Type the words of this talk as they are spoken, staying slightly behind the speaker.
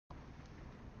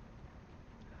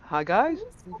Hi guys,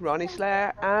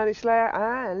 RonnieSlayer, AnnieSlayer,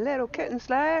 and Little Kitten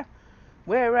Slayer.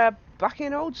 We're back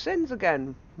in old sins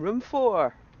again. Room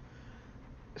 4.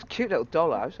 It's a cute little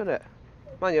dollhouse, isn't it?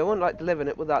 Mind you, I wouldn't like to live in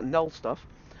it with that null stuff.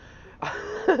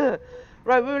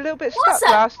 Right, we were a little bit What's stuck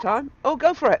up? last time. Oh,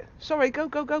 go for it. Sorry, go.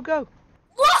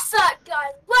 What's up,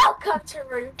 guys? Welcome to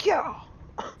room Yeah.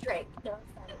 Drake. No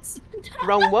offense.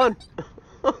 Wrong one.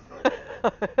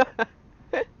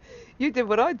 You did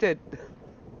what I did.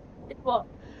 What?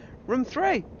 Room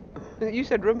 3. You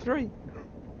said room 3.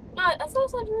 No, I thought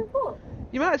I said room 4.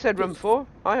 You might have said room 4.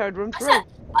 I heard room 3.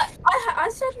 I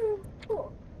said room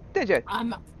 4. Did you?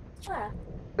 Where?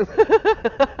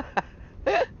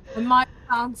 I might have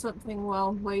found something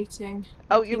while waiting.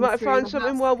 Oh, you might have found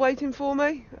something while waiting for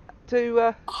me to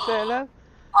say hello.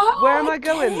 Oh, Where am I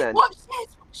going then? Watch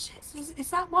this. Is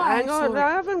that why? Hang on,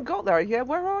 I haven't got there yet.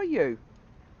 Where are you?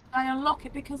 I unlock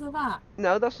it because of that.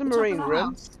 No, that's the top of marine the room.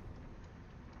 house.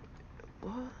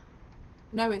 What?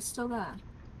 No, it's still there.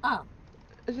 Oh,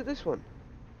 Is it this one?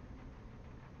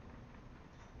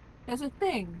 there's a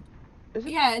thing. Is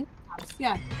it? Yeah, in the house,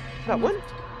 yeah. That one?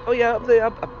 Oh yeah, up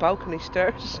the balcony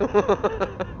stairs.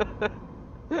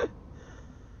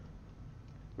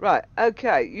 Right,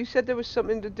 okay. You said there was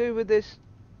something to do with this.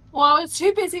 Well, I was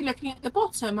too busy looking at the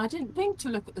bottom. I didn't think to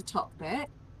look at the top bit.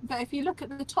 But if you look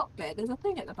at the top bit, there's a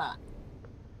thing at the back.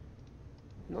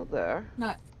 Not there.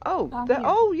 No. Oh, Down there. here.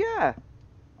 Oh yeah.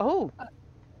 Oh,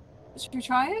 Should we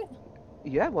try it?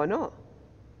 yeah. Why not?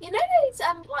 You know those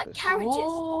like carriages?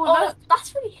 Oh, Oh, look.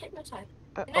 that's really hypnotising.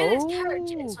 You know those Oh.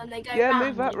 carriages when they go Yeah, round?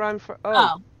 move that round for. Oh.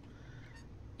 Oh,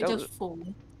 It Don't- does fall.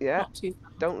 yeah. Not too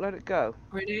far. Don't let it go.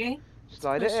 Ready?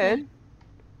 Slide it Push it. in.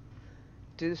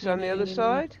 Do this on the other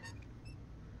side.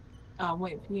 Oh, I'm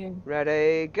waiting for you.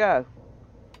 Ready, go.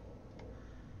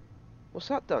 What's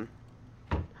that done?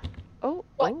 Oh,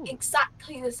 Like oh,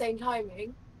 exactly the same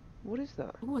timing. what is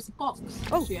that? Oh, it's a box.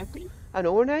 Oh. Should we open it? An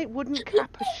ornate wooden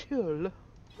capsule.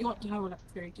 You want to have a look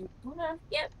through? Do you want to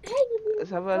Yep. Let's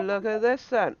have a look at this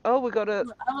then. Oh, we got a.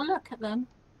 have a look at them?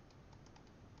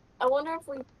 I wonder if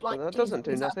we like. That doesn't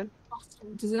do is that- nothing.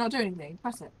 Button. Does it not do anything?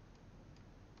 Press it.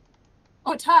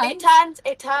 Oh, it turns. It turns.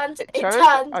 It turns. It Turned?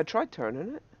 turns. I tried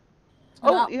turning it. Turn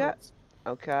Oh, it yeah. upwards.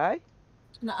 Okay.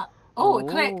 Turn it up. Oh, it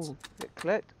clicked. Ooh, it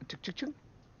clicked. Chuk, chuk, chuk.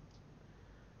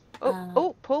 Oh, Uh,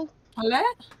 oh, pull, Pull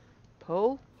it.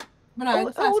 pull. But no, Oh,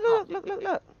 the first oh, part.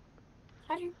 look.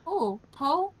 How do you? Oh,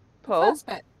 pull. Pull. First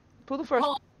bit. Pull the first,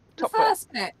 Pull. The top bit.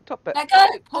 first bit. top bit. Let go.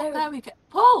 Pull. Oh. There we go.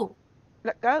 Pull.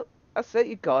 Let go. That's it,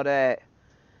 you got it.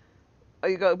 Oh,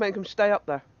 you got to make them stay up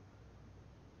there.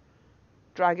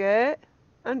 Drag it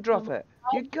and drop it.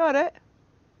 You got it.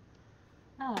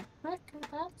 Oh, that's.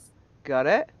 Got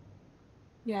it.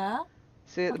 Yeah.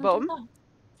 See at the How do I do bottom?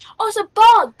 that? Oh, it's a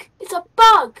bug. It's a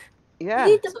bug. Yeah.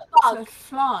 We need the It's bug. a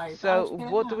fly. So How'd you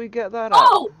get what that? do we get that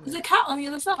Oh, at? there's a cat on the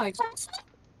other side.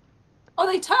 Oh,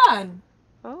 they turn.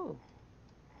 Oh.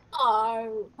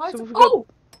 Oh. Why So is it- we've got- Oh,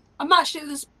 I matched it with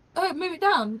this. Oh, move it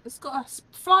down. It's got a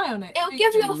fly on it. It'll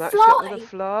give you a Matched it fly. with a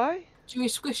fly. Should we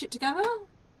squish it together?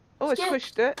 Oh, I Yeah.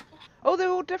 squished it. Oh, they're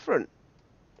all different.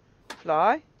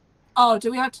 Fly. Oh,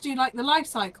 do we have to do like the life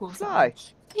cycles? Fly.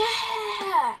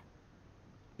 Yeah.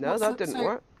 No, What's that it- didn't so-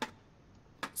 work.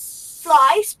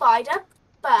 Fly, spider,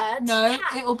 bird. No,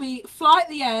 cat. it'll be fly at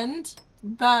the end,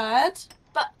 bird.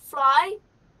 But fly.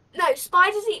 No,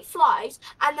 spiders eat flies,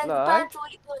 and then Fly. the birds will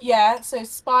eat the. Yeah, so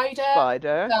spider,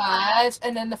 Spider. bird,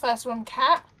 and then the first one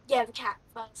cat. Yeah, the cat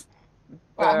first.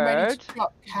 Right, I'm ready Bird. to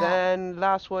drop cat. Then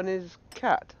last one is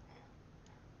cat.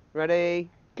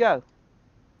 Ready, go.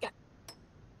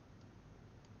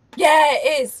 Yeah,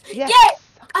 it is. Yes.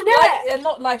 I know Like, it. they're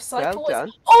not life cycles. Well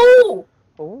done. Oh,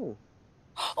 Oh,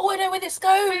 oh, I know where this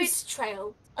Food goes.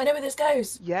 trail. I know where this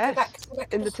goes. yes. Go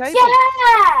back. In the table.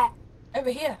 Yeah. Over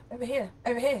here.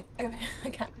 I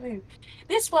can't move.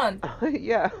 This one.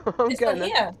 Yeah, I'm This one getting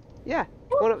it. here. Yeah,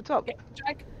 one up top. Okay,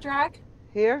 drag.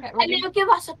 Here. Get And ready. it'll give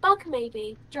us a bug,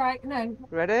 maybe. Drag. No,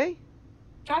 Ready?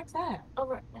 drag there. Oh,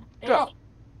 right now.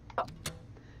 Drop.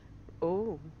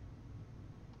 Oh.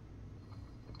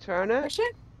 Turn it. Push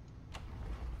it.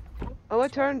 Oh, I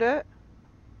turned it.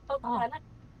 Oh, Oh. turn it.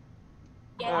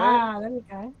 Yeah. Ah, there we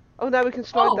go. Oh, now we can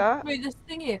slide Oh, that. move this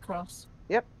thingy across.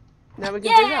 Now we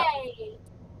can do that. Yay!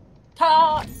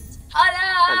 Ta!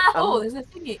 Ta-da! Um, Oh, there's a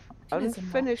thingy.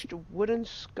 Unfinished wooden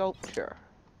sculpture.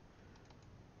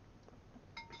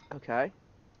 Okay.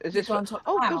 Is Does this? it go on top of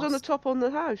Oh, the it goes on the house? top on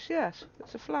the house. Yes,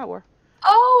 it's a flower.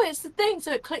 Oh, it's the thing,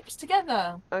 so it clips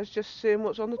together. I was just seeing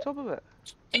what's on the top of it.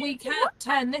 We can't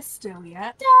turn this still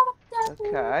yet.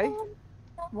 Okay.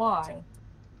 Why?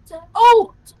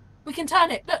 Oh, we can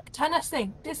turn it. Look, turn this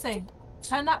thing.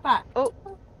 Turn that back. Oh.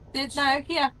 No,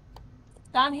 here.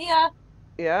 Down here.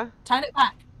 Yeah. Turn it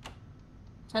back.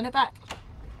 Turn it back.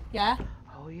 Yeah.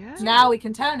 Oh yeah. Now we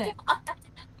can turn it.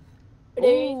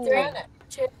 Three, Ooh. Turn it.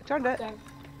 two, Turned it. go.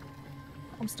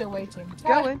 I'm still waiting. It's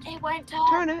going. It won't turn.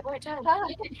 Turn it. It won't turn. Turn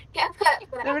it. Get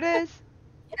a There it is.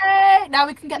 Yay! Now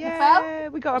we can get the fell. Yeah,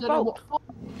 we I got a don't know bolt. what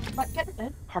for. Right, get it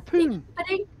then. Harpoon. Let's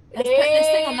put this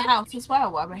thing on the house as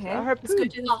well while we're here. A Let's go harpoon.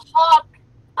 do A the, hop.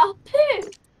 A poo.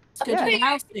 let's go do the Yeah.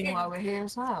 house thing while we're here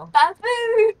as well.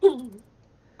 Baboon.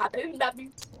 Baboon,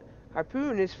 baboon.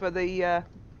 Harpoon is for the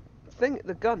thing,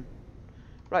 the gun.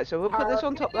 Right, so we'll put this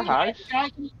on top of the house.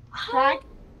 Drag.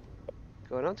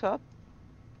 Going on top.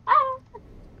 Ah.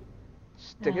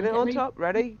 Sticking Now, it get on ready. top.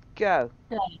 Ready? Go.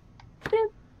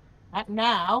 Right,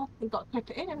 now we've got to clip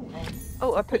it in, haven't we?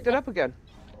 Oh, I picked it up again.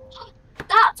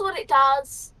 That's what it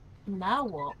does. Now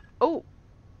what? Oh.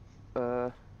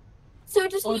 So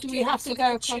just Or do we have to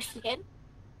go across chicken?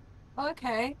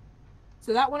 Okay.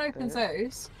 So that one opens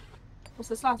those. What's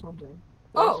this last one doing?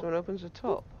 Last Oh! one opens the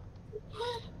top.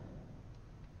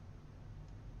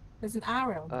 There's an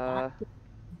arrow on the Uh. back.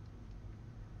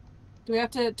 Do we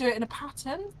have to do it in a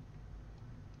pattern?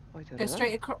 I don't Go know.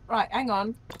 straight across. Right, hang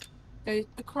on. Go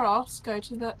across, go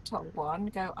to the top one,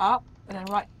 go up, and then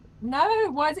right. No!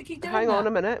 Why does it keep doing Hang that? on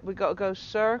a minute. We got to go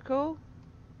circle.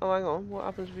 Oh, hang on. What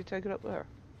happens if you take it up there?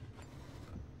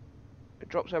 It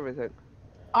drops everything.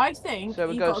 I think So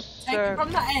we you've go got to take it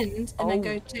from the end and then Oh.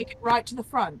 go take it right to the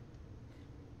front.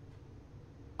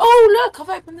 Oh, look! I've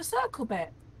opened the circle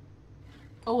bit.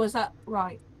 Or was that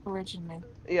right originally?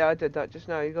 Yeah, I did that just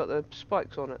now. You got the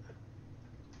spikes on it.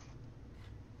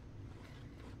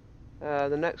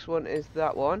 The next one is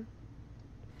that one.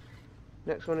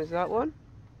 Next one is that one.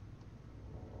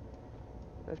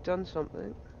 I've done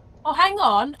something. Oh, hang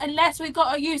on. Unless we've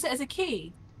got to use it as a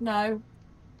key. No.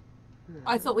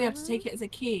 I thought we have to take it as a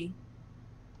key.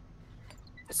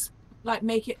 Like,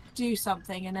 make it do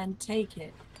something and then take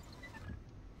it.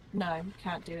 No, you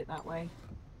can't do it that way.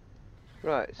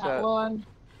 Right, That so one,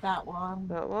 that one,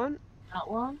 that one, that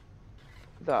one.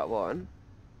 that one,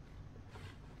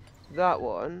 that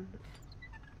one.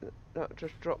 That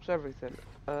just drops everything.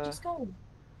 Just go.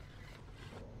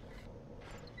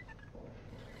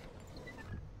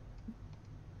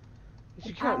 You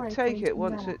An can't arrow take goes it in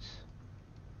once there. it's.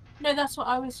 No, that's what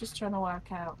I was just trying to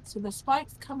work out. So the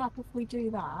spikes come up if we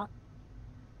do that.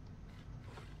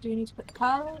 Do you need to put the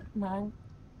pearl? No.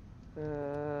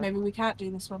 Maybe we can't do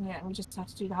this one yet and we just have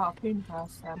to do the harpoon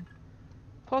first then.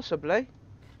 Possibly.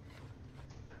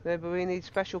 Maybe we need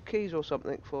special keys or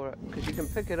something for it, because you can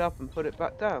pick it up and put it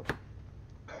back down.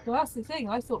 Well, that's the thing.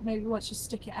 I thought maybe once you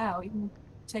stick it out, you can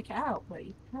take it out, but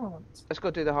you can't. Let's go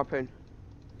do the harpoon.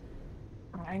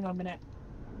 Right, hang on a minute.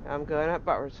 I'm going out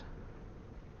backwards.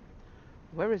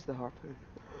 Where is the harpoon?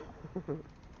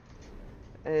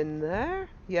 In there?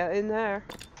 Yeah, in there.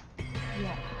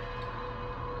 Yeah.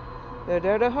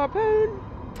 There, the harpoon.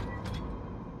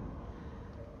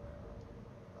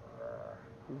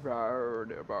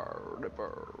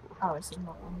 Oh, it's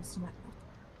not one, isn't it?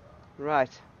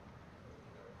 Right.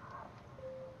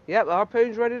 Yep, the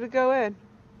harpoon's ready to go in.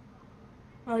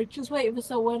 Right, just waiting for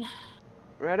someone.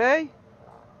 Ready?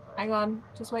 Hang on,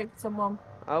 just wait for someone.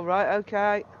 All right,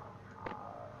 okay.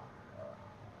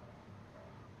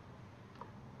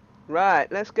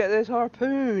 Right, let's get this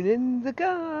harpoon in the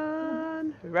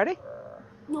gun. Ready?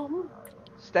 No.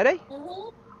 Steady?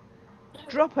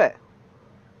 Drop it.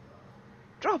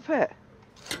 Drop it.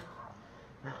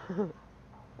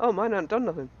 Oh, mine hasn't done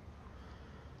nothing.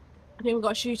 I think we've got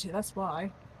to shoot it, that's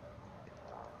why.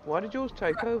 Why did yours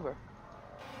take over?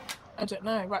 I don't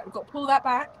know. Right, we've got to pull that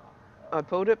back. I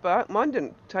pulled it back. Mine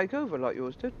didn't take over like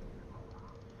yours did.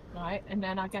 Right, and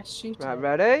then I guess shoot Right, it.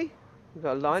 ready? We've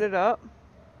got to line it up.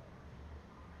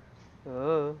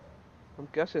 I'm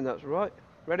guessing that's right.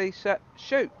 Ready, set,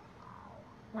 shoot.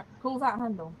 Right, pull that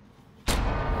handle.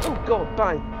 Oh God,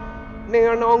 bang.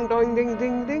 Ding dong ding ding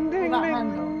ding ding ding that ding.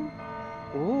 handle.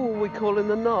 Ooh, we call in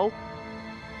the null.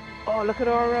 Oh, look at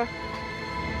our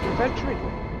inventory.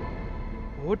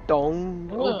 Oh, dong.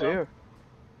 Oh Ugh. dear.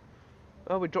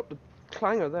 Oh, we dropped the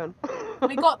clanger then.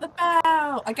 We got the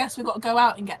bell. I guess we've got to go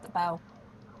out and get the bell.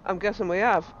 I'm guessing we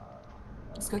have.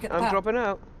 Let's go get the I'm bell. dropping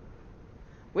out.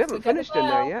 We haven't Let's go get finished in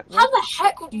there yet. How the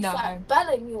heck would you No. find a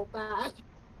bell in your bag?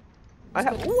 I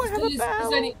have. Oh, I have a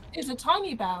bell. It's a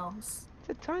tiny bell. It's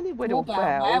a tiny Little little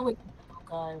bell. Where would you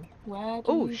go? Where do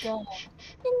Oh, you shh, go? shh,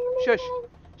 shh, shush,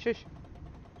 shush.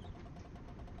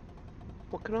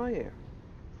 What can I hear?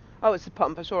 Oh, it's the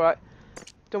pump. It's all right.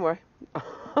 Don't worry.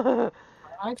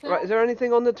 Right, is there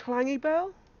anything on the twangy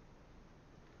bell?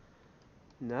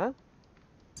 No.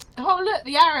 Oh look,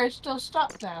 the arrow's still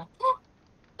stuck there.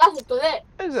 That's a glitch.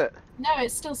 Is it? No,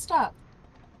 it's still stuck.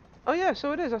 Oh yeah,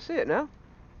 so it is. I see it now.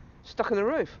 Stuck in the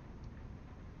roof.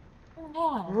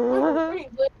 Oh,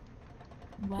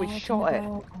 yeah. We shot it.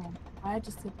 Where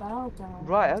does the bell go?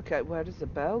 Right, okay, where does the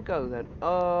bell go then?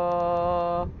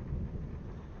 Oh,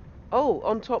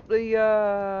 on top the,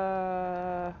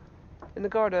 in the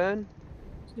garden.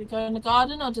 Does it go in the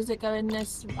garden or does it go in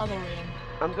this other room?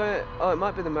 I'm going, oh, it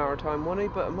might be the Maritime one,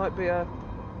 but it might be I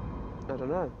don't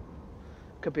know.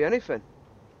 Could be anything.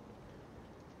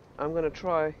 I'm going to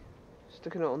try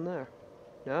sticking it on there.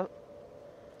 No.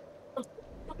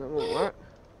 That won't work.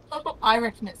 I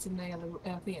reckon it's in the other,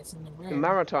 I think it's in the room. The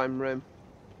Maritime room.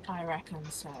 I reckon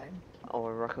so. Oh,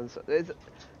 I reckon so.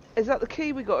 Is that the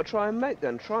key we got to try and make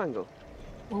then? Triangle?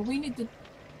 Well, we need the...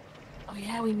 Oh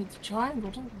yeah, we need the triangle,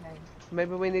 don't we?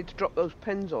 Maybe we need to drop those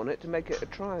pins on it to make it a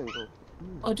triangle.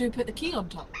 Or do we put the key on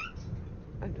top?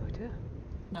 I have no idea.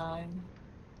 No.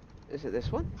 Is it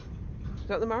this one? Is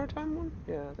that the Maritime one?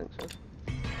 Yeah, I think so.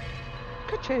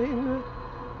 Ka-ching!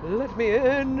 Let me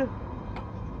in!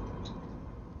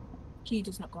 Key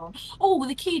does not go on. Oh,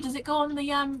 the key, does it go on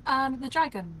the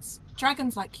dragons?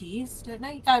 Dragons like keys, don't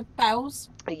they? Bells.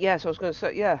 Yes, I was going to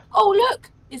say, yeah. Oh, look!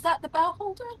 Is that the bell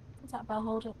holder? Is that a bell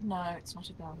holder? No, it's not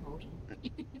a bell holder.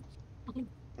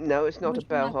 No, it's not Would a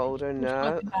bell you like- holder, would you no.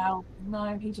 like a bell?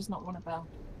 No, he does not want a bell.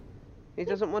 He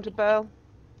doesn't want a bell?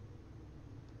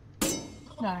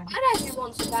 No, I know who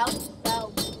wants a bell.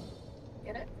 Bell.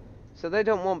 Get it? So they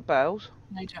don't want bells.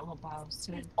 they don't want bells.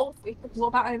 So, Obvious. what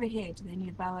about over here? Do they need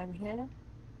a bell over here?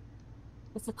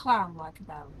 Does the clown like a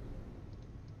bell?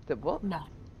 The what? No,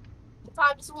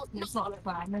 Times it's not a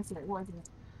clown, is it? What is it?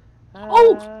 Uh,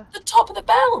 Oh, the top of the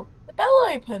bell! The bell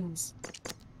opens!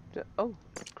 Oh,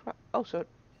 crap. Oh, so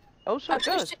I it pushed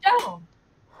does. it down!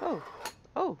 Oh.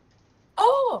 Oh.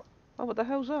 Oh! Oh, what the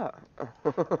hell's that? I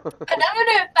never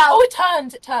knew a Oh, bell. it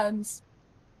turns, it turns.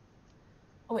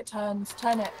 Oh, it turns.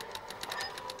 Turn it.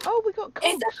 Oh, we got cogs.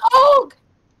 It's a cog!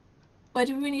 Where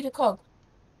do we need a cog?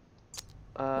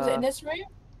 Was it in this room?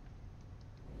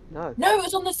 No. No, it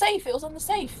was on the safe. It was on the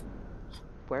safe.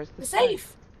 Where's the The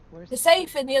safe. Where's The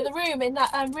safe in the other room, in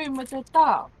that room with the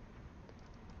dart.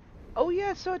 Oh,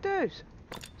 yeah, so it does.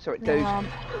 So it does.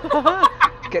 Um,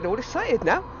 Getting all excited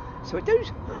now. So it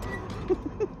does.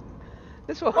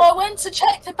 This one. well, I went to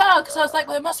check the bell because I was like,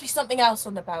 well, there must be something else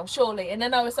on the bell, surely. And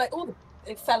then I was like, oh,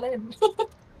 it fell in.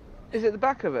 Is it the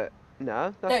back of it? No,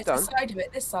 No, that's it's done. the side of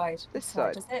it. This side. This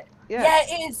side. Is it? Yeah. Yeah,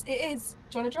 it is. It is.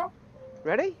 Do you want to drop?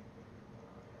 Ready?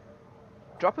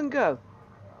 Drop and go.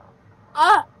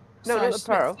 Ah, No, not the she's a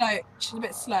bit pearl. slow. She's a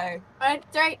bit slow. 1,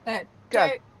 3, Go.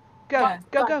 2. Go,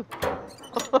 Go. go.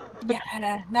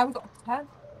 Yeah. Now we've got to turn.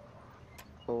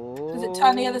 Oh. Does it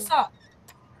turn the other side?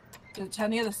 Does it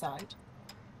turn the other side?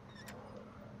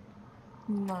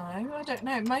 No, I don't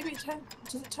know. Maybe it turn.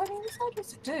 Does it turn the other side? What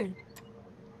does it do?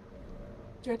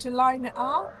 Do you have to line it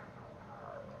up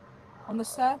on the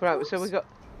circle? Right, so we got.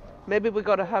 Maybe we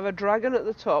got to have a dragon at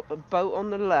the top, a boat on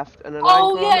the left, and an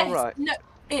Oh anchor yes. on the right. No,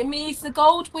 it means the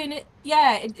gold win.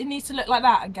 It needs to look like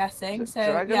that. I'm guessing. So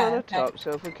dragon yeah. on the okay. top.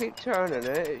 So if we keep turning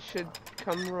it, it should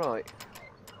come right.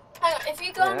 Hang on, if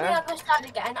you go on the Yeah. other side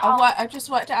again, I've just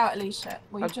worked it out, Alicia.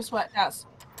 Well, you've I've- just worked out.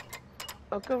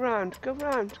 Oh, go round, go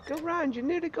round, go round. You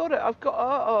nearly got it. I've got.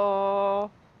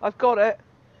 Oh, I've got it.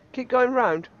 Keep going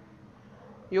round.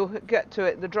 You'll get to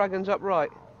it. The dragon's upright.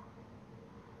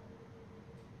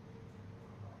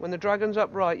 When the dragon's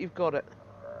upright, you've got it.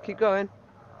 Keep going.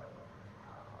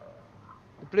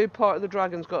 The blue part of the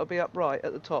dragon's got to be upright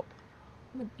at the top.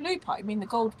 The blue part. You mean the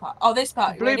gold part? Oh, this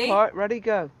part. Blue Ready? part, ready,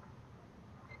 go.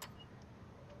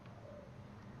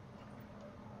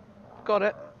 Got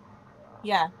it.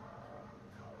 Yeah.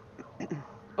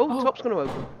 Oh, Oh. top's going to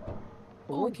open.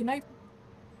 Oh, we can open.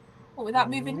 Oh, without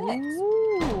moving this.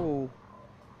 Ooh.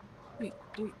 We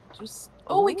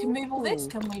can move all this, Ooh.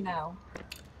 can we now?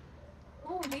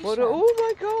 Oh, Alicia. What oh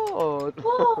my god!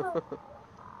 Whoa.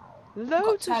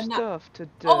 Loads of turn that- stuff to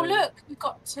do. Oh, look, we've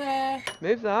got to.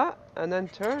 Move that and then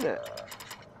turn it.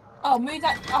 Oh, move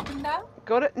that up and down.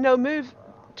 Got it? No, move.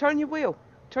 Turn your wheel.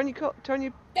 Turn your turn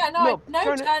your Yeah, no, No, no,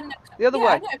 turn it turn. the other yeah,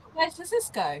 way. No, but where does this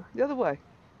go? The other way.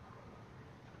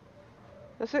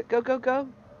 That's it. Go, go, go.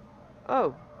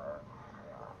 Oh.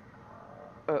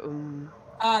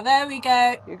 Ah, there we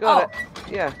go. You got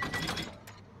it. Yeah.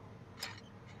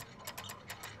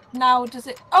 Now does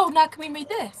it? Oh, now can we move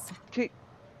this? Keep.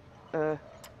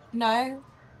 No.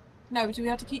 No, do we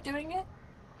have to keep doing it?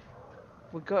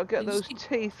 We've got to get You those just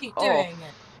teeth Keep off. doing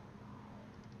it.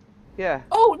 Yeah.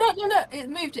 Oh, no, no, no. It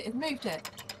moved it. It moved it.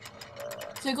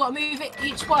 So we've got to move it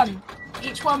each one.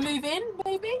 Each one move in,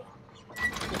 maybe?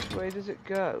 Which way does it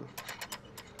go?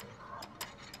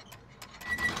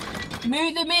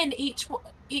 Move them in, each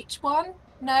one?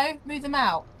 No, move them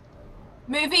out.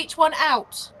 Move each one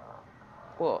out.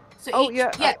 What? So Oh, each,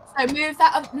 yeah. yeah. So move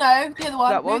that. No, the other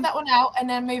one. That one? Move that one out and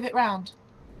then move it round.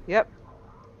 Yep.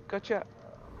 Gotcha.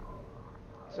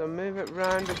 So move it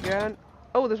round again.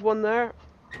 Oh, there's one there.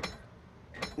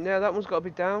 No, that one's got to be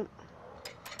down.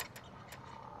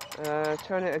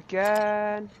 Turn it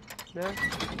again. No.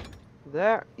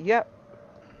 There. Yep.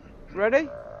 Ready?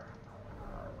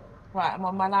 Right, I'm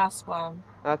on my last one.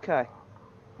 Okay.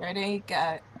 Ready,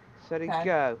 go. Steady, Okay.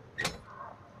 go.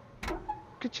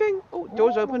 Ka-ching! Oh,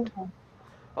 door's opened. Ooh.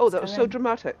 Oh, Let's that go was so in.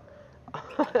 dramatic.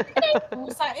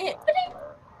 Was that it?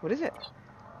 What is it?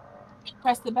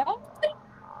 Press the bell.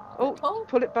 Oh, Pull.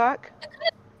 pull it back.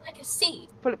 Like a seed.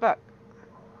 Pull it back.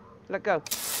 Let go.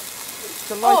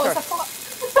 It's a Oh, lighter. it's a fart.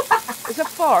 It's a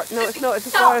fart. No, it's not. It's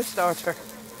a fire starter.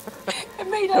 It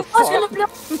made A a fart. It's gonna blow on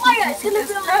fire. It's gonna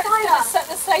blow on fire. Set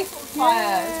the safe on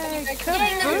fire. Yay, It's gonna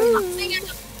go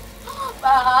kaboom.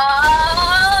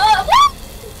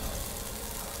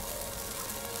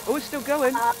 Oh, it's still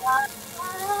going.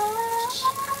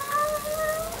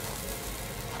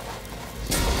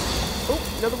 Oh,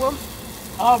 another one.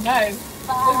 Oh no.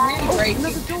 We're really Oh, breaking.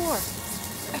 another door.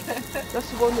 That's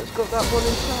the one that's got that one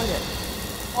inside it.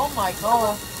 Oh my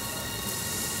god.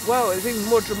 Wow, it's even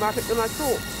more dramatic than I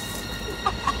thought.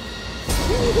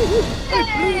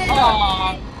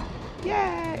 Oh,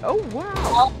 Yay! Oh, wow.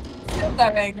 oh, still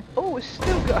going. Oh, it's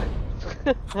still going.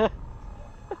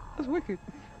 That's wicked.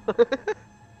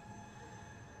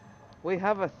 We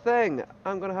have a thing.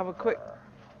 I'm going to have a quick...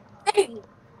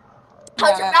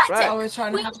 How dramatic. Right. I was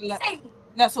trying to have a look. Sing.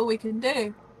 That's all we can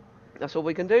do. That's all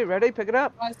we can do. Ready? Pick it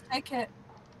up. Guys, take it.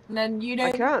 And then you know.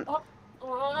 I can't.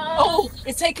 Oh,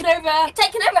 it's taken over. It's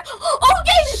taken over. Oh,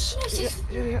 yes!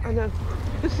 Yeah, I know.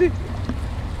 Let's see.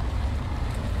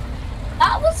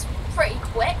 That was pretty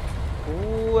quick.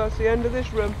 Oh, that's the end of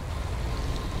this room.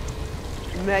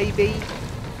 Maybe.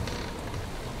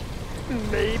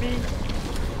 Maybe.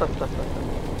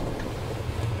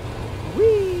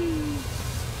 Whee!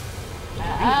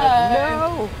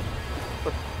 No!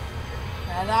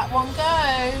 There that one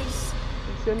goes.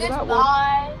 That's the end of that one.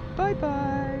 Goodbye.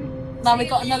 Bye-bye. Now we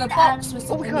got another box with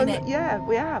Oh, we something in got, it. yeah,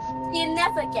 we have. You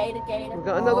never gator. We've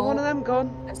got another one of them gone.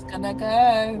 It's gonna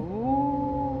go.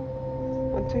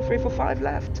 Ooh. 1, 2, 3, 4, 5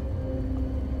 left.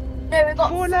 No, we've got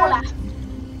 4 4 left. left.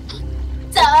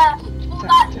 Duh.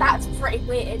 Well, that's pretty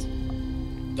weird.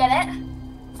 Get it?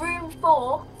 Room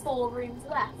 4, 4 rooms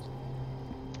left.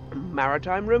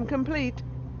 Maritime room complete.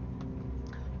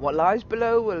 What lies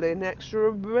below will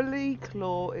inexorably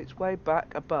claw its way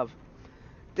back above,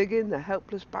 digging the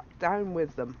helpless back down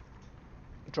with them.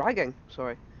 Dragging,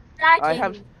 sorry. Dragging. I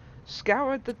have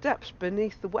scoured the depths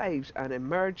beneath the waves and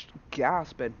emerged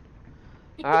gasping.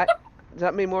 Alright, does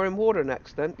that mean we're in water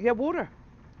next then? Yeah, water.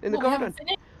 In the Well, we garden. haven't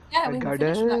finished. Yeah, we haven't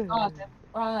finished that garden.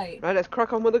 Right. Right, let's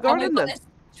crack on with the Oh, we've garden got then. this.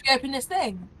 Should we open this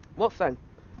thing? What thing?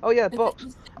 Oh yeah, the box.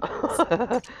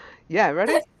 Yeah,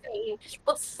 ready?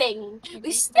 What thing?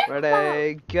 We step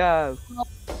Ready, go.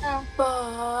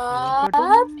 Bob.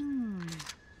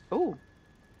 Oh,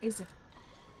 Is it?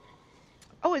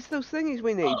 oh, it's those thingies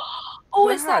we need. Oh,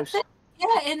 The is that house. thing?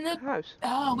 Yeah, in the. House.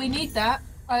 Oh, we need that.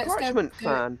 Right, let's Parchment go.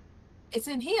 fan. It's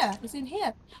in here. It's in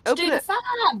here. To Open do it. the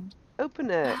fan.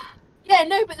 Open it. Yeah,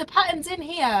 no, but the pattern's in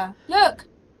here. Look.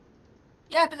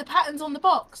 Yeah, but the pattern's on the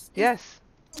box. It's Yes.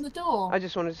 on the door. I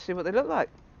just wanted to see what they look like.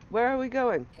 Where are we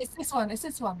going? It's this one. It's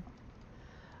this one.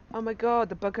 Oh my god,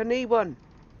 the balcony one.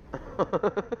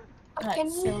 Right,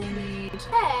 so we need.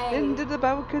 Hey. Into the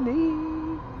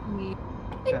balcony. we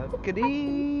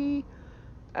Balcony.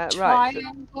 Right, so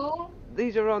triangle.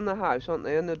 these are on the house, aren't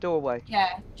they? In the doorway.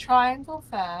 Yeah, triangle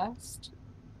first.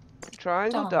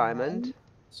 Triangle, diamond. Diamond.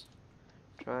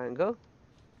 Triangle.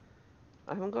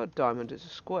 I haven't got a diamond, it's a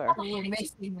square. Oh, we're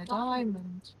missing the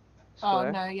diamond. Square.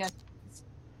 Oh no, yeah.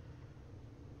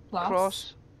 Plus.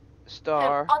 Cross,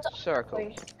 star, I don't- circle.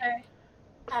 Wait,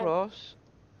 Cross,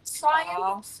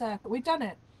 Triangle. Circle. We've done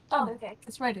it. Oh, Done. okay.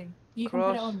 It's ready. You can put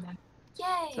it Cross. on there.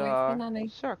 Yay. star, Nanny.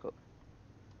 circle.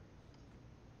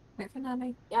 Wait for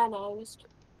Nanny. Yeah, I know. It's...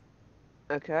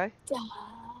 Okay. Duh.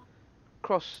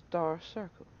 Cross, star,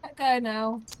 circle. Let go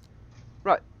now.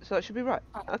 Right, so that should be right.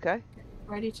 Right. Okay.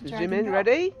 Ready to drag Zoom and in, drop.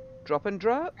 ready? Drop and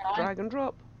drop. Right. Drag and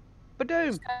drop. Badoom!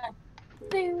 Let's go.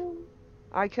 Boom.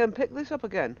 I can pick this up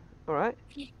again. Alright.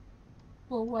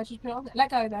 Well, why did you put it on there? Let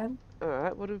go then.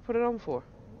 Alright, what do we put it on for?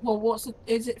 Well, what's it?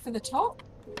 Is it for the top?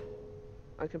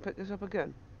 I can pick this up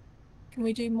again. Can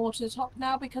we do more to the top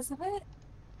now because of it?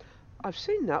 I've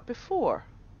seen that before.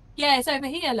 Yeah, it's over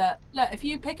here. Look, look. If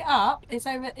you pick it up, it's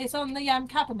over. It's on the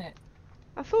cabinet.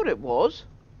 I thought it was.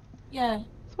 Yeah.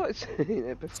 I thought I'd seen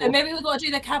it before. So maybe we've got to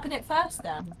do the cabinet first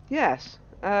then. Yes.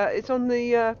 It's on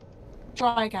the.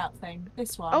 Drag out thing.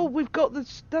 This one. Oh, we've got the.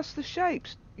 That's the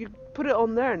shapes. You put it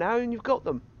on there now, and you've got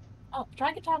them. Oh,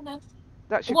 drag it down then.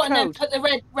 That's your What? And then code. put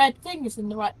the red things in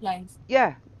the right place.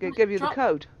 Yeah. Give you Drop. the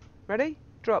code. Ready?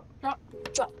 Drop. Drop.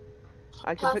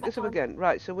 I can pick this up again.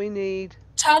 Right. So we need.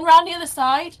 Turn around the other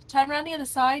side. Turn around the other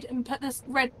side and put the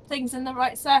red things in the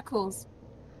right circles.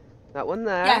 That one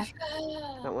there. Yeah.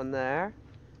 That one there.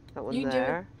 That one You can do it.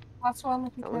 there. Last one.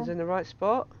 If you That can. one's in the right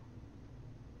spot.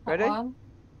 That Ready? one.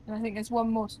 And I think there's one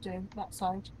more to do. That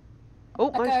side. Oh,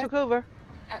 Okay. mine's took over.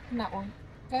 And that one.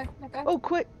 Go. Go. Oh,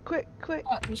 quick. Oh,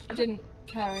 you didn't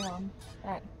carry on.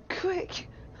 Right. Quick.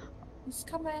 It's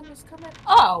coming.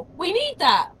 Oh, we need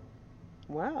that.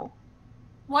 Wow.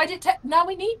 Why did now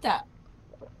we need that?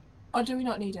 Or do we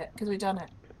not need it? Because we've done it.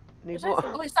 Need what?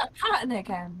 Oh, it's that pattern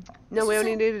again. No, we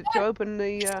only need it to open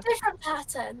the. Different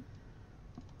pattern.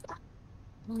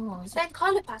 Oh, is Same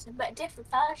kind of pattern, but a different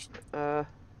version.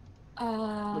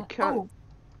 We can't. Oh,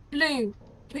 blue.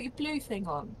 Put your blue thing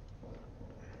on.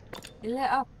 You lit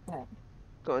up then.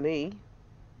 Got an E.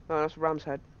 Oh, that's Ram's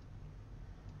head.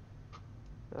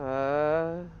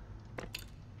 Now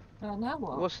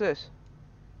what? What's this?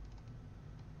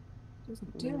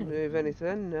 Doesn't do Move anything.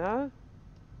 anything? No.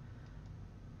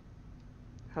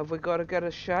 Have we got to get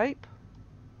a shape?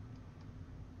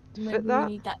 To Maybe fit that?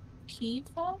 we need that key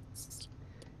first.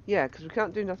 Yeah, because we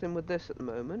can't do nothing with this at the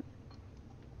moment.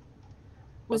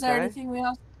 Was there Okay. anything we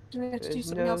else? Do we have to do There's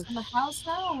something no else in the house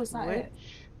now, or was that it?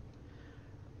 switch.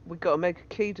 We got to make a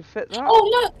key to fit that.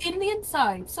 Oh, look, in the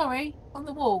inside. Sorry, on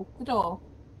the wall, the door.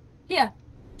 Here,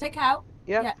 take out.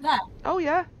 Yep. Yeah, there. Oh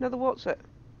yeah, another what's it?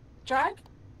 Drag.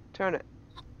 Turn it.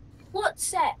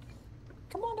 What's it?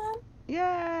 Come on, now.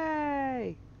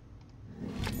 Yay!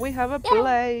 We have a Yay.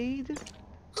 blade.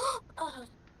 Oh,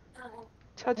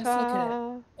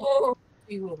 Ta-ta! Oh,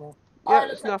 do with it. Yeah,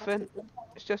 it's nothing.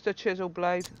 It's just a chisel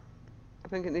blade. I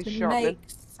think it needs To sharpening. make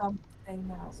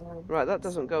something else. Right, that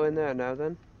doesn't go in there now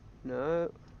then.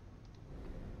 No.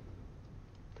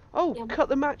 Oh, Yeah. cut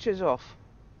the matches off.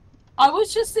 I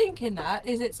was just thinking that.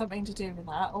 Is it something to do with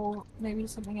that, or maybe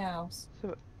something else?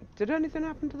 Did anything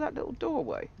happen to that little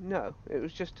doorway? No, it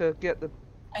was just to get the.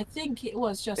 I think it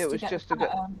was just It to was get just the to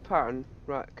get pattern. pattern.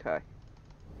 Right. Okay.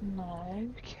 No.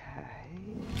 Okay.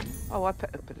 Oh, I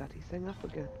picked the bloody thing up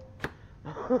again.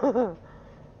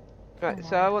 Right. Come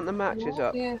So I on. want the matches What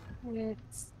up. if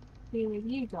it's here with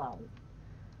you guys?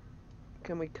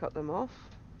 Can we cut them off?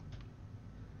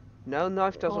 No,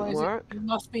 knife Or doesn't is work. It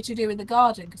must be to do with the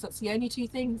garden, because that's the only two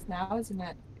things now, isn't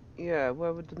it? Yeah,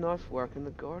 where would the knife work in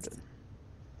the garden?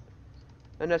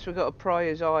 Unless we've got to pry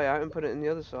his eye out and put it in the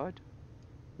other side.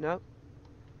 No.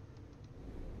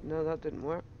 No, that didn't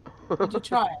work. Did you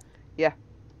try it? Yeah.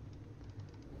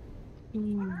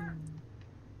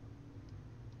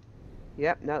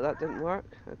 Yep, no, that didn't work.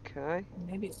 Okay.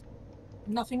 Maybe it's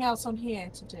nothing else on here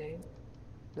to do.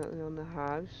 Nothing on the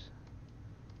house.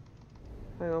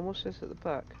 Hang on, what's this at the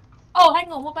back? Oh,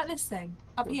 hang on. What about this thing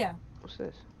up here? What's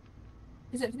this?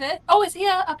 Is it for this? Oh, it's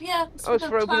here, up here. Oh, it's the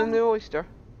for opening clam- the oyster.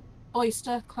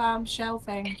 oyster clam shell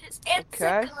thing. It's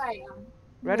Okay. a clam.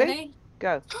 Ready?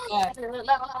 Go. Yeah.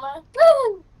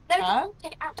 Woo! There we Turn. go.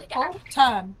 Take it out, take it Oh, out.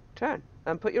 turn. Turn.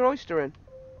 And put your oyster in.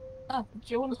 Oh, do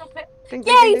you want to drop it? Ding,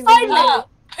 Yay, ding, ding, ding, ding, finally! ding. Ah,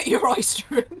 put your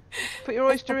oyster in. Put your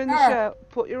oyster in the pearl. shell.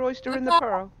 Put your oyster in the The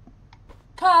pearl.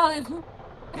 Pearl.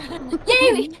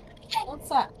 Yay! What's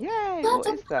that? Yay! What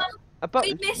is that? A We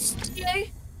button. missed you.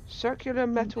 Circular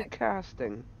metal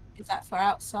casting. Is that for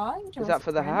outside? Or Is that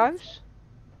for the in? house?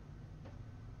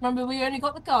 Remember, we only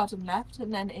got the garden left,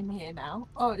 and then in here now.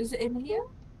 Oh, is it in here?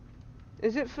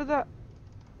 Is it for that?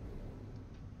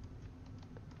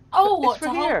 Oh, It's what? for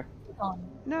to hold here. it on.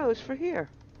 No, it's for here.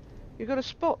 You got a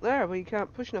spot there where you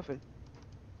can't push nothing.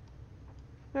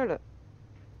 There, look.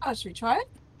 Oh, should we try it?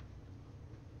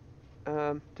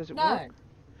 Does it No. work?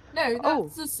 No, that's Oh.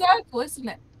 the circle, isn't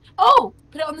it? Oh,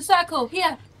 put it on the circle.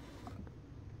 Here.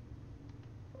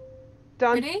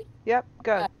 Done. Ready? Yep,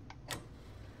 go.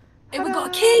 Hey, we got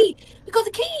a Ta-da! key. We got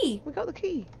the key. We got the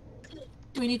key.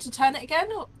 Do we need to turn it again,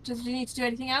 or does we need to do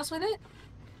anything else with it?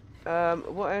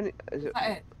 What any is it? Is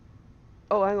that it?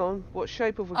 Oh, hang on. What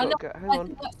shape have we Oh, got no, to get? Hang I on.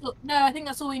 think that's all, no, I think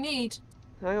that's all we need.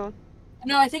 Hang on.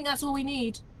 No, I think that's all we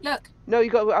need. Look. No, you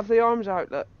got to have the arms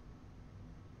out, look.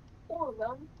 All of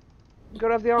them. You got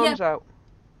to have the arms out.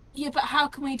 Yeah, but how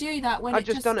can we do that when I've it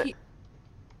just done it. keep...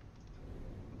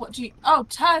 What do you... Oh,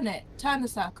 turn it. Turn the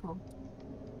circle.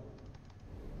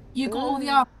 You got all the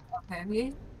arms. up here, have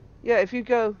you? Yeah, if you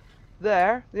go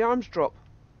there, the arms drop.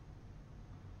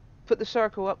 Put the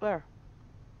circle up there.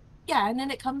 Yeah, and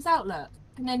then it comes out, look.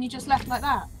 And then you just left like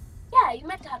that. Yeah, you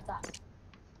meant to have that.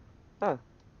 Oh,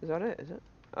 is that it? Is it?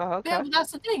 Oh, okay. Yeah, well,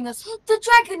 that's the thing. The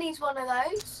dragon needs one of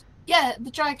those. Yeah, the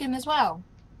dragon as well.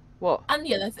 What? And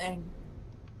the other thing.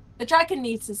 The dragon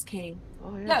needs this key.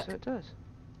 Oh, yeah, Look. so it does.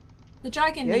 The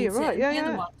dragon Yeah, needs you're right. it. Yeah, And the yeah.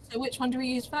 other one. So which one do we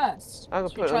use first? I'm going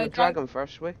to Should we put it try on the dragon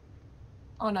first, shall we?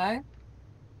 Oh, no.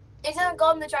 It hasn't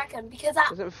got on the dragon because that.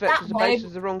 Does it fit? That Because the way- base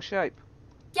is the wrong shape.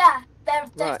 Yeah, they're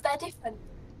Right. different.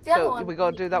 The other So one. we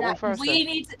got to do that one first We then.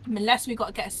 need, unless we got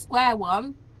to get a square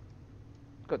one.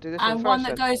 Got to do this And one one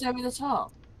first that goes over the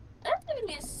top. I don't think it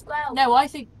needs a square. No, I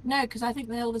think, no, because I think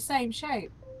they're all the same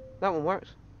shape. That one works.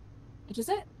 Does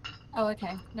it? Oh,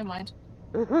 okay. Never mind.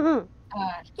 Ta-ta!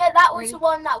 Yeah, that was Ready? the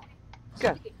one that.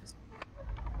 Go.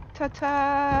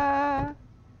 Ta-ta!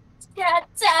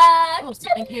 Oh,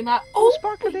 something came out. Oh, We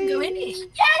sparkly! can go in here.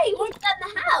 Yay! We've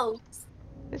done the house.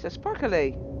 It's a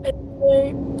sparkly.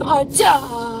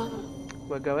 Ta-ta!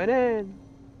 We're going in.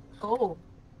 Oh.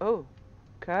 Oh,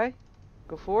 okay.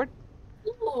 Go forward.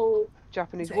 Ooh.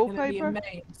 Japanese Is it gonna be a wallpaper.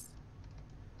 maze?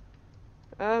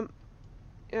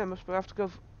 Yeah, must we have to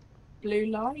go. Blue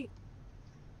light?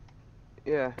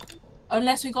 Yeah.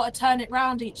 Unless we got to turn it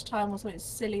round each time or something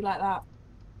silly like that.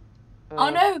 Oh Uh,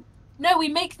 no! No, we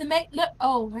make the look.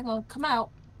 Oh, hang on. Come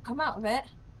out of it.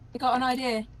 We got an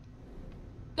idea.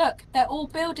 Look, they're all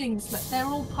buildings. Look, they're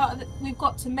all part of the. We've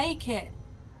got to make it.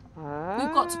 We've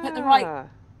got to put the right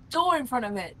door in front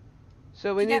of it.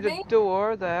 So we Do you need get a me?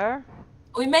 door there.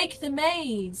 We make the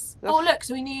maze. That's- Oh look,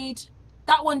 so we need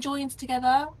that one joins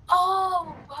together.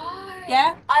 Oh, right.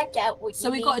 Yeah. I get what So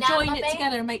you we've mean got to now, join mummy. it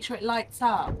together and make sure it lights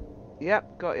up.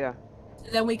 Yep, got ya.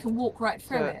 So then we can walk right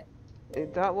through So- it.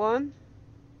 Need that one.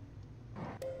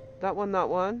 That one, that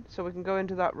one. So we can go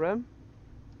into that room.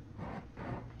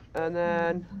 And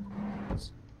then,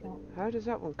 how does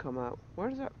that one come out? Where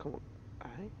does that come out?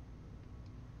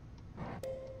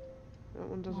 That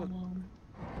one doesn't.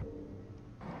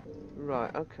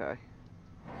 Right, okay.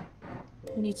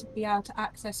 We need to be able to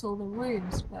access all the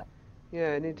rooms, but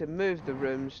Yeah, I need to move the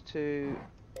rooms to.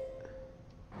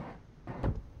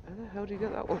 How the hell do you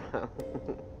get that one out?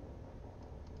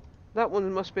 That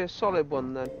one must be a solid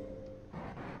one then.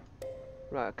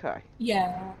 Right, okay.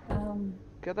 yeah.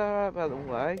 Get that out of the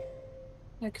way.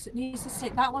 No, because it needs to stay.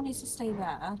 That one needs to stay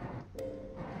there.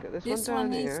 Get this, This one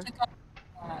one down needs here. to go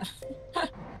there.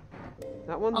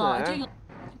 That one Oh, there.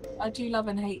 I do love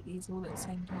and hate these all at the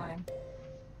same time.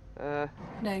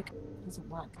 No, it doesn't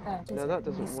work there, does No, it? that It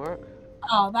doesn't needs- work.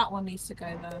 Oh, that one needs to go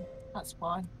there. That's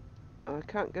why. I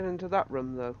can't get into that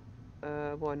room though.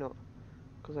 Why not?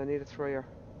 Because I need a thrower.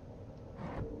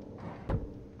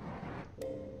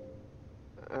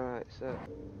 Alright, so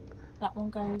That one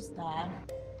goes there.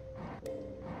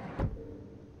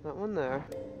 that one there.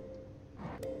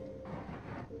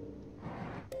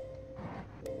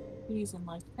 These are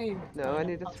my favourite. No, I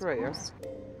need a thrower.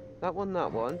 That one,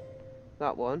 that one.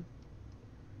 That one.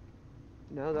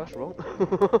 No, that's wrong.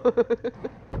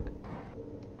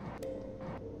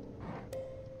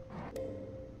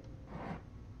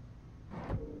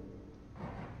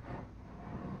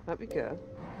 Up you go.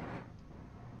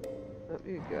 Up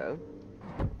you go.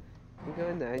 You go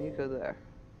in there and you go there.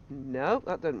 No,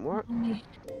 that didn't work.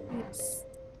 It's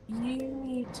you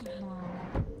need to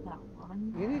have that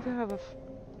one. You need to have a.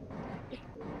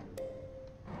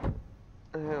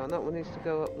 Hang on, that one needs to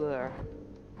go up there.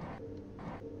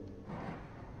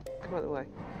 Come out of the way.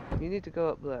 You need to go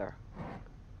up there.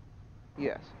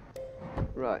 Yes.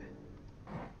 Right.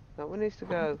 That one needs to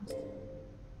go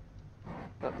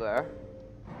up there.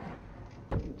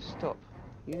 Stop.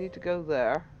 You need to go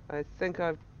there. I think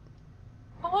I've.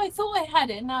 Oh, I thought I had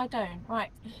it. Now I don't.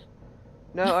 Right.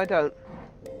 No, I don't.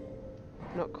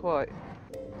 Not quite.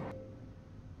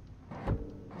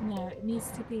 No, it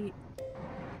needs to be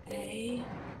A.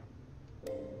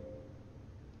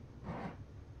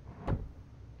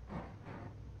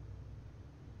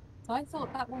 So I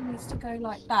thought that one needs to go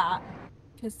like that,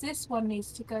 because this one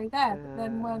needs to go there. But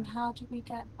then, when how do we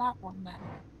get that one there?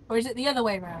 Or is it the other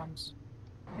way round?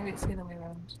 Maybe it's the other way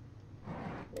round.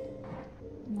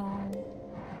 No.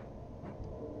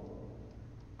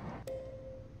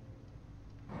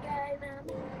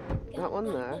 That one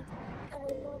there.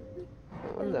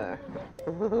 That one there.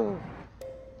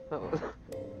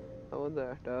 that one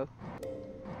there. No.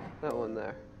 That one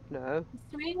there. No.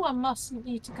 The 3-1 mustn't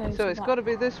need to go. So to it's that. got to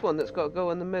be this one that's got to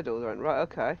go in the middle then. Right,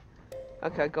 okay.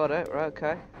 Okay, got it. Right,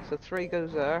 okay. So 3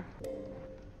 goes there.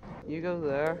 You go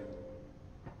there.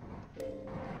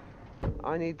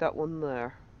 I need that one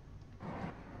there.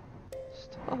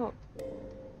 Oh.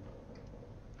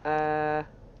 I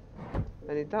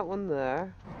need that one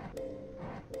there.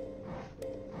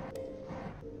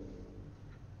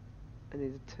 I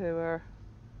need a tour.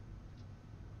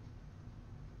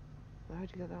 How'd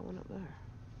you get that one up there?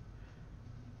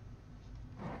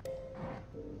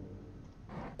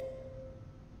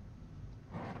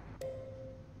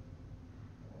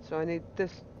 So I need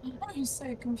this. I'm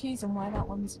so confused on why that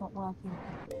one's not working.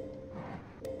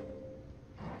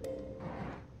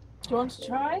 Do you want to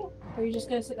try? Or are you just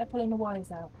going to sit there pulling the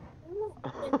wires out?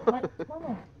 Right, come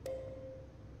on.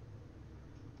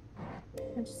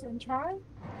 Want to sit and try?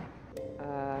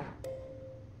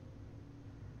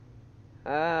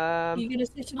 Are you going to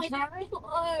sit and try?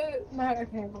 No,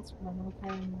 okay, that's fine.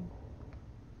 Okay.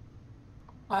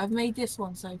 Right, I've made this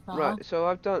one so far. Right, so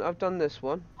I've done this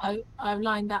one. I've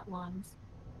lined that one.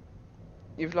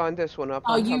 You've lined this one up.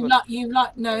 Oh, you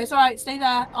no, it's alright, stay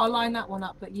there. I'll line that one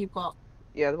up, but you've got.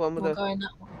 Yeah, the one with we'll go in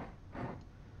that one.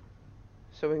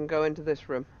 So we can go into this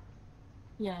room.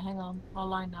 Yeah, hang on. I'll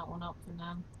line that one up for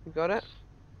now. You got it?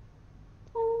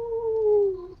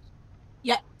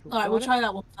 Yeah. Alright, we'll try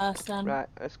that one first then. Right,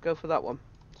 let's go for that one.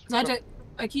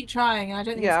 I keep trying, and I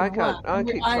don't think yeah, it's gonna work. I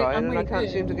keep trying, and I can't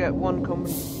good. seem to get one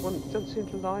doesn't seem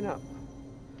to line up.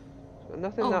 So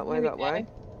nothing that way, that way.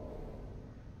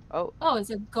 Oh. Oh,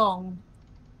 it's a gong.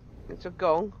 It's a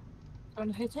gong. Do you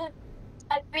want to hit it?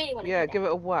 I really want to Yeah, give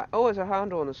it a whack. Oh, there's a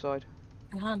handle on the side.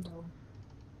 A handle.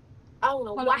 I want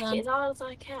to whack it as hard as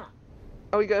I can.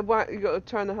 Oh, you got to whack. You got to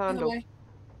turn the handle.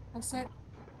 That's it.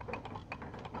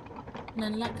 And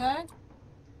then let go.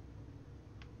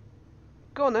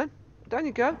 Go on then. Down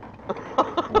you go.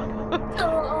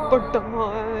 Oh. We're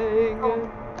dying. Oh.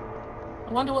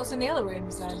 I wonder what's in the other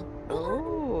rooms then.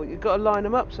 Oh, you've got to line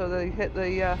them up so they hit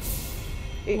the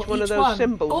each one of those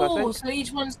symbols. I think. Oh, so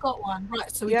each one's got one.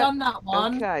 Right, so we've done that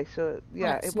one. Okay, so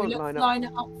yeah, right, it so won't let's line up. line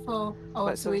it up for. Oh,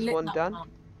 right, so we lit one that done. one up.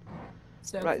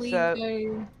 So right, if we so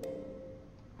go.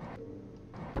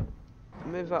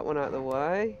 Move that one out of the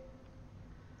way.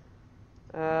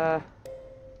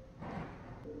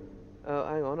 Oh,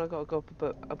 hang on, I gotta go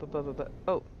up above a bit.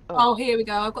 Oh, here we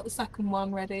go. I've got the second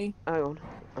one ready. Hang on.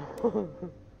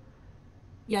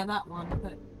 Yeah, that one.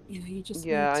 But yeah, you just.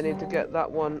 Yeah, I need to get that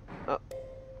one up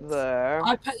there.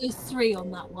 I put the 3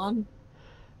 on that one.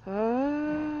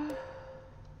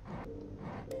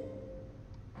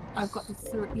 I've got the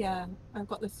 3. Yeah, I've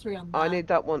got the 3 on that. I need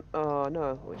that one. Oh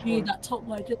no, which one? You need that top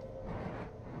one.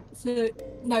 So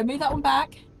no, move that one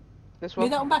back. This one.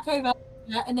 Move that one back over.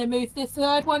 Yeah, and then move the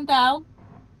third one down,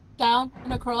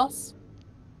 and across.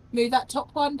 Move that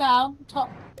top one down,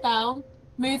 down.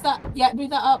 Move that. Yeah, move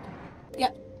that up.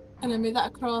 Yep, and then move that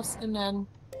across, and then.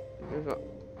 Move up.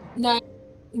 No,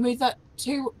 move that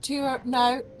two.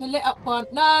 No, the lit up one.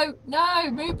 No,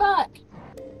 move back.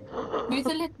 Move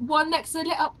the one next to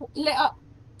the lit up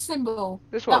symbol.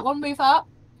 This one. That one. Move up.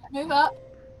 Move up.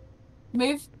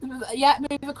 Move. Yeah,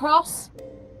 move across.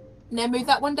 And then move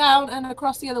that one down and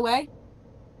across the other way.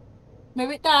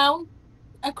 Move it down,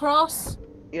 across.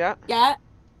 Yeah. Yeah.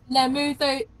 And then move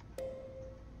the.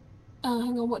 Oh,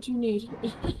 hang on. What do you need?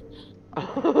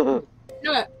 No.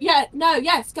 Yeah. No.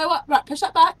 Yes. Go up. Right. Push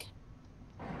that back.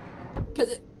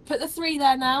 Put the 3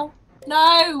 there now.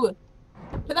 No.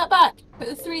 Put that back. Put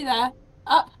the 3 there.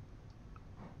 Up.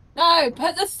 No.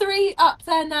 Put the 3 up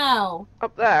there now.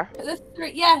 Up there. Put the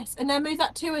 3. Yes. And then move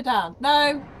that 2 down.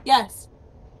 No. Yes.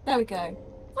 There we go.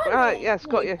 Right, yes,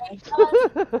 got you.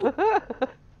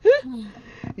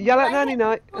 Yell at Nanny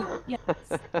night. Yes.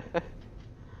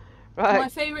 Right. My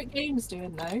favourite game's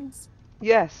doing those.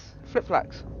 Yes, flip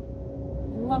flags.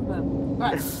 Love them.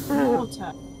 Right,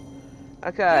 water.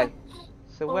 Okay,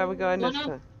 so where are we going this no.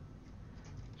 time?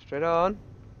 Straight on.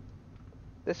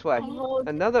 This way. Oh,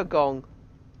 Another gong.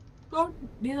 go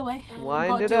the other way.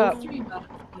 Wind it up.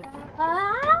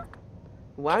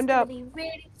 Wind it's up. Be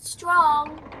really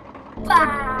strong.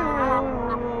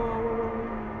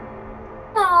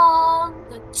 Dong,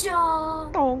 the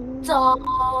dong, Dong.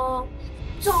 dong,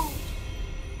 dong.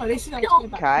 Oh, this is actually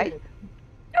Okay.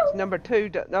 That's number 2.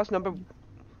 That's number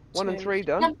 1 and 3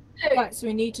 done. Right, so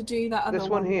we need to do that other This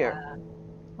one here. there.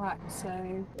 Right, so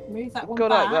move that one Go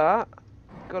back. like that.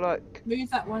 Go like. Move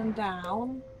that one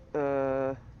down.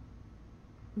 No.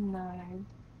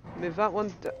 Move that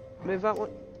one. Move that one.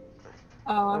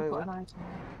 Oh, I've got an item.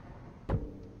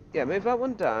 Yeah, move that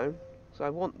one down. So I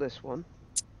want this one.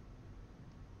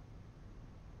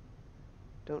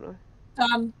 Don't I?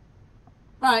 Done.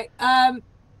 Right,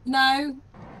 no.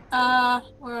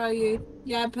 Where are you?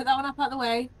 Yeah, put that one up out the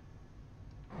way.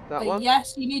 That one?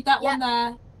 Yes, you need that one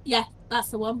there. Yeah, that's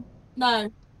the one.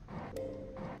 No.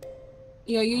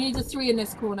 Yeah, you need a 3 in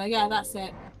this corner. Yeah, that's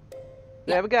it.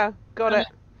 There we go. Got it.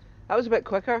 That was a bit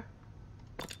quicker.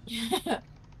 Yeah,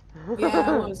 it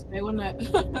was, wasn't it?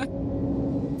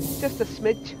 Just a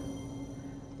smidge.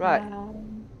 Right.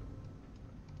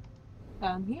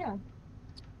 Down here.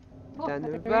 Oh, Down the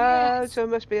there he road, is. so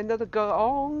must be another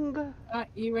gong. Right,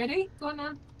 you ready? Go on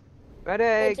now.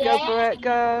 Ready, go for it,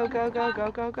 go, go, go,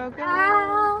 go, go, go, go.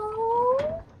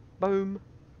 Ow. Boom.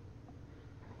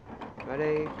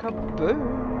 Ready, kaboom.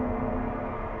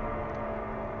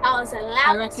 That was a loud.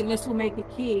 I reckon this will make a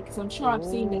key, because I'm sure I've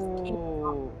seen this key.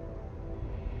 Ooh.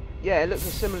 Yeah, it looks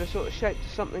a similar sort of shape to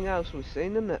something else we've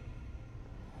seen, doesn't it?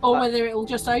 Or whether it will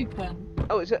just open.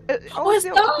 Oh, it's a, it's it's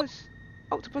the done. octopus.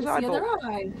 Octopus It's the eyeball. other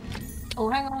eye. Oh,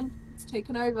 hang on. It's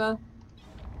taken over.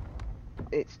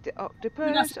 It's the got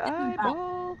octopus the thingy back.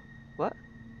 eyeball. What?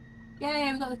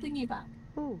 Yeah, we've got the thingy back.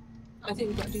 Oh. I think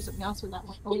we've got to do something else with that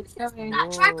one. Oh, it's going.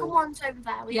 That dragon one's over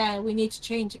there. Yeah, we need to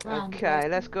change it round. Okay,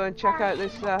 let's go and check out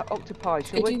this octopi, Let's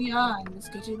shall go do we? the eye. Let's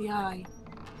go do the eye.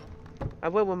 I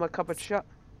will when my cupboard's shut.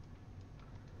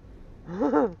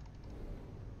 Right,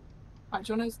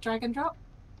 do you want to drag and drop?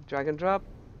 Drag and drop.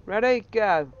 Ready,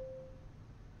 go.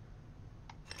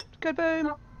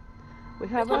 Kaboom. We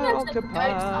have an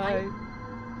octopi.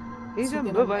 He's a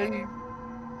moving.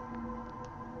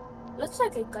 Looks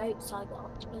like a goat side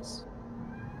octopus.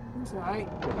 That's alright.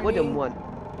 Wooden one.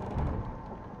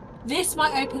 This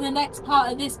might open the next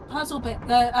part of this puzzle bit,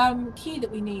 the key that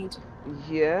we need.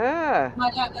 Yeah.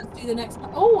 Might let us do the next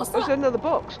part. Oh, what's There's that? another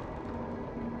box.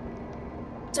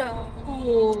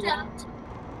 Oh.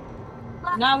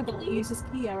 Now we've got to use this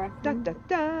key, I reckon. Da da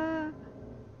da.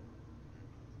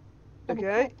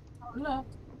 Okay. Oh, look.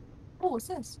 Oh, what's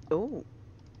this? Oh.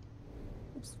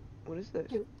 Oops. What is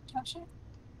this? Touch it.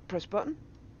 Press button.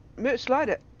 Slide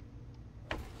it.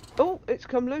 Oh, it's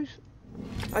come loose.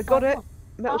 I got it.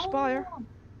 Metal spire.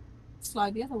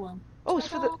 Slide the other one. Oh, it's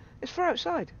for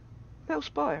outside. Metal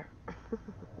spire.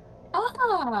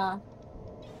 Ah.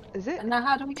 Is it? And now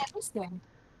how do we get this thing?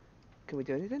 Can we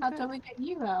do anything? How do we get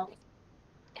you out?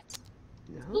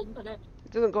 No.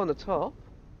 It doesn't go on the top.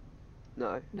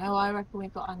 No. No, I reckon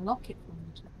we've got to unlock it from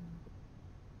the top.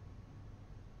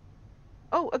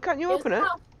 Oh, can't you open it?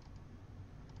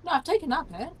 No, I've taken that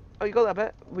bit. Oh, you got that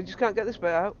bit? We just can't get this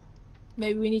bit out.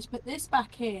 Maybe we need to put this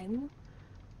back in.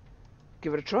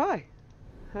 Give it a try.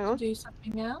 Hang on. Do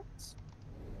something else.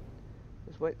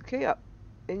 Let's wait the key up.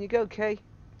 In you go, key.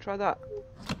 Try that.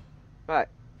 Right.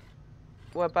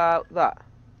 What about that?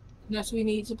 Unless we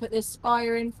need to put this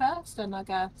spire in first, then I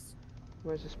guess.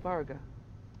 Where's the spire go?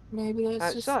 Maybe it's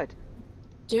Outside. just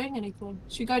doing anything.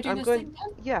 Should we go do this thing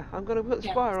then? Yeah, I'm going to put the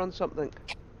spire on something.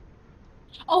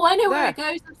 Oh, I know where it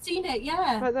goes. I've seen it,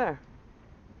 yeah. Right there.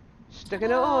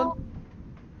 Sticking it on.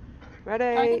 Ready.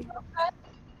 Drag and drop it.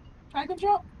 Drag and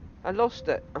drop. I lost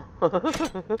it.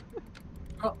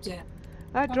 Dropped it.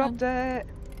 I dropped it.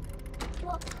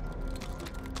 Drop.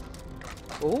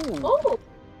 Oh. Oh.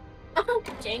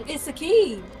 It's a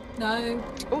key. No.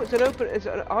 Oh, it's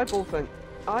an eyeball thing.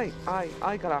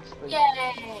 Eyeglass thing.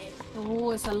 Yay. Oh,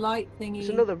 it's a light thingy. It's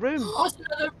another room. Oh, it's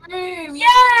another room.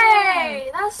 Yay!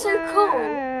 That's so cool.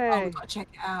 Oh, we've got to check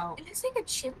it out. It looks like a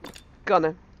chip.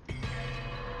 Gonna.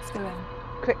 Let's go in.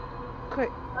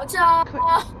 Quick.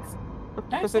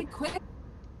 Don't say quick.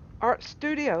 Art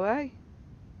studio, eh?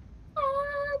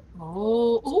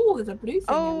 Oh, there's a blue thing.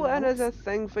 Oh, in and there. there's a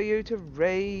thing for you to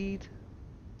read.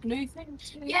 Blue thing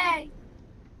too. Yay!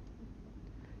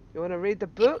 You want to read the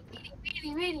book?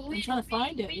 I'm trying to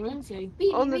find it. Where is he?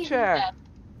 On the chair.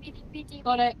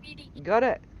 Got it. Got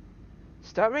it.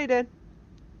 Start reading.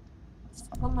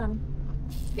 Come on.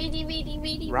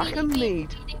 Rack and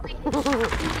mead.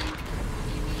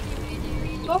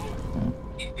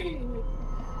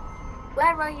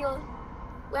 Where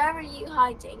are you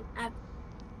hiding,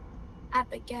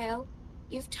 Abigail?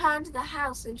 You've turned the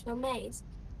house into a maze.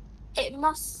 It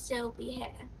must still be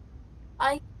here.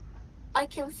 I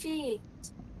can feel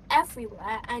it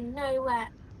everywhere and nowhere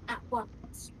at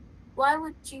once. Why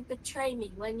would you betray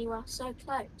me when you are so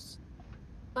close?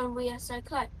 When we are so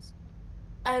close?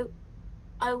 I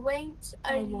want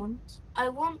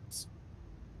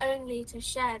only to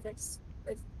share this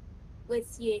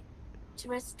with you, to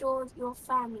restore your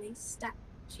family's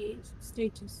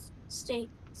status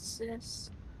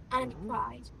and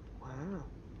pride. Wow.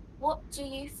 What do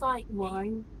you fight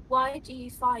me? Why? Do you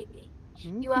fight me?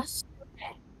 You are so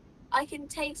rare. I can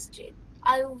taste you.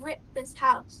 I will rip this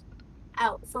house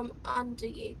out from under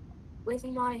you with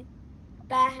my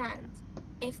bare hands,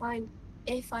 if I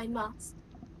must.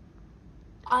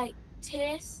 I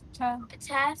tear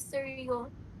through your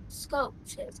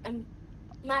sculptures and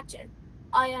imagine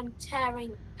I am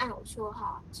tearing out your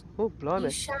heart. Oh, You blimey.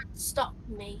 shan't stop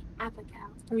me, Abigail.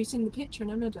 Have you seen the picture in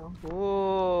the middle?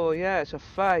 Oh, yeah, it's a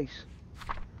face.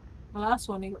 The last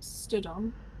one he got stood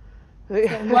on. It's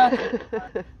getting worse.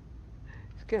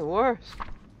 It's getting worse.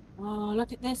 Oh,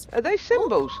 look at this. Are they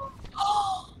symbols?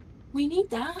 Oh, we need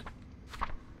that.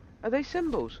 Are they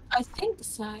symbols? I think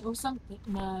so, or something.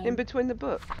 No. In between the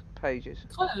book pages?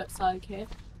 Kind of looks like it.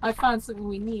 I found something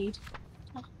we need.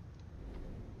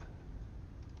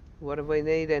 What are we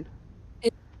needing?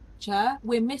 Picture.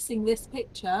 We're missing this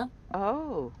picture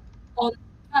Oh. on the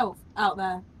shelf out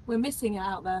there. We're missing it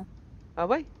out there. Are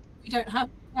we? We don't have.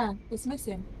 Yeah, it's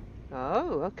missing.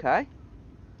 Oh, okay.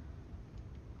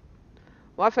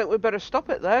 Well, I think we'd better stop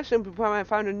it there, simply because I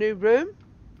found a new room.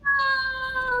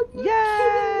 Oh,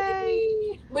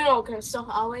 Yay! We're not going to stop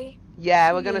it, are we?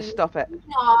 Yeah, we're going to stop it.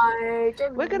 No,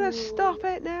 don't. We're going to stop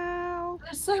it now.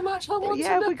 There's so much I want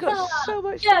Yeah, to we've look got at. so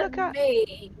much to Get look at.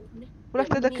 me. We'll have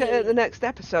to look at it in the next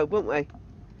episode, won't we?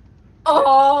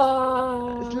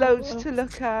 Oh. There's loads to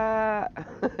look at.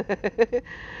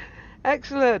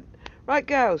 Excellent. Right,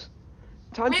 girls.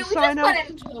 Time to We sign just off. went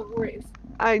into the roof.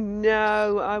 I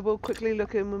know. I will quickly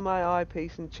look in with my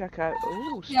eyepiece and check out.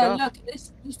 Oh, stuff. Yeah, look,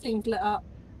 this thing's lit up.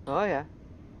 Oh, yeah.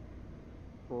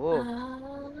 Oh.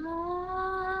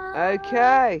 Ah.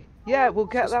 Okay. Yeah, we'll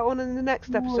get that one in the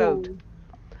next episode.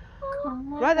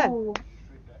 Right then. Whoa.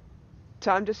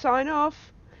 Time to sign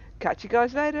off. Catch you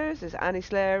guys later. This is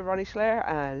RonnieSlayer, RonnieSlayer,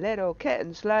 and Little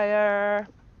Kitten Slayer.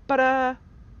 Ba-da!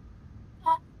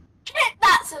 Hit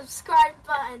that subscribe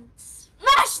button,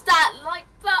 smash that like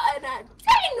button, and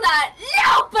ring that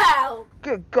little bell.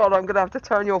 Good God, I'm going to have to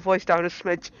turn your voice down a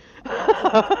smidge.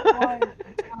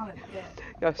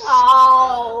 Yes.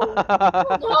 Oh,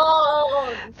 come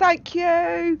on. Thank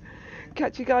you.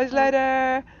 Catch you guys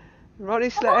later.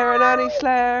 RonnieSlayer and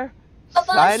RonnieSlayer.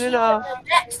 Bye-bye, see Signing you off. in the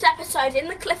next episode in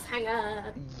the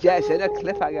cliffhanger. Yes, in a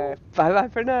cliffhanger. Bye bye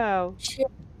for now. Cheers.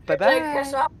 Bye Merry bye.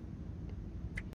 Christmas.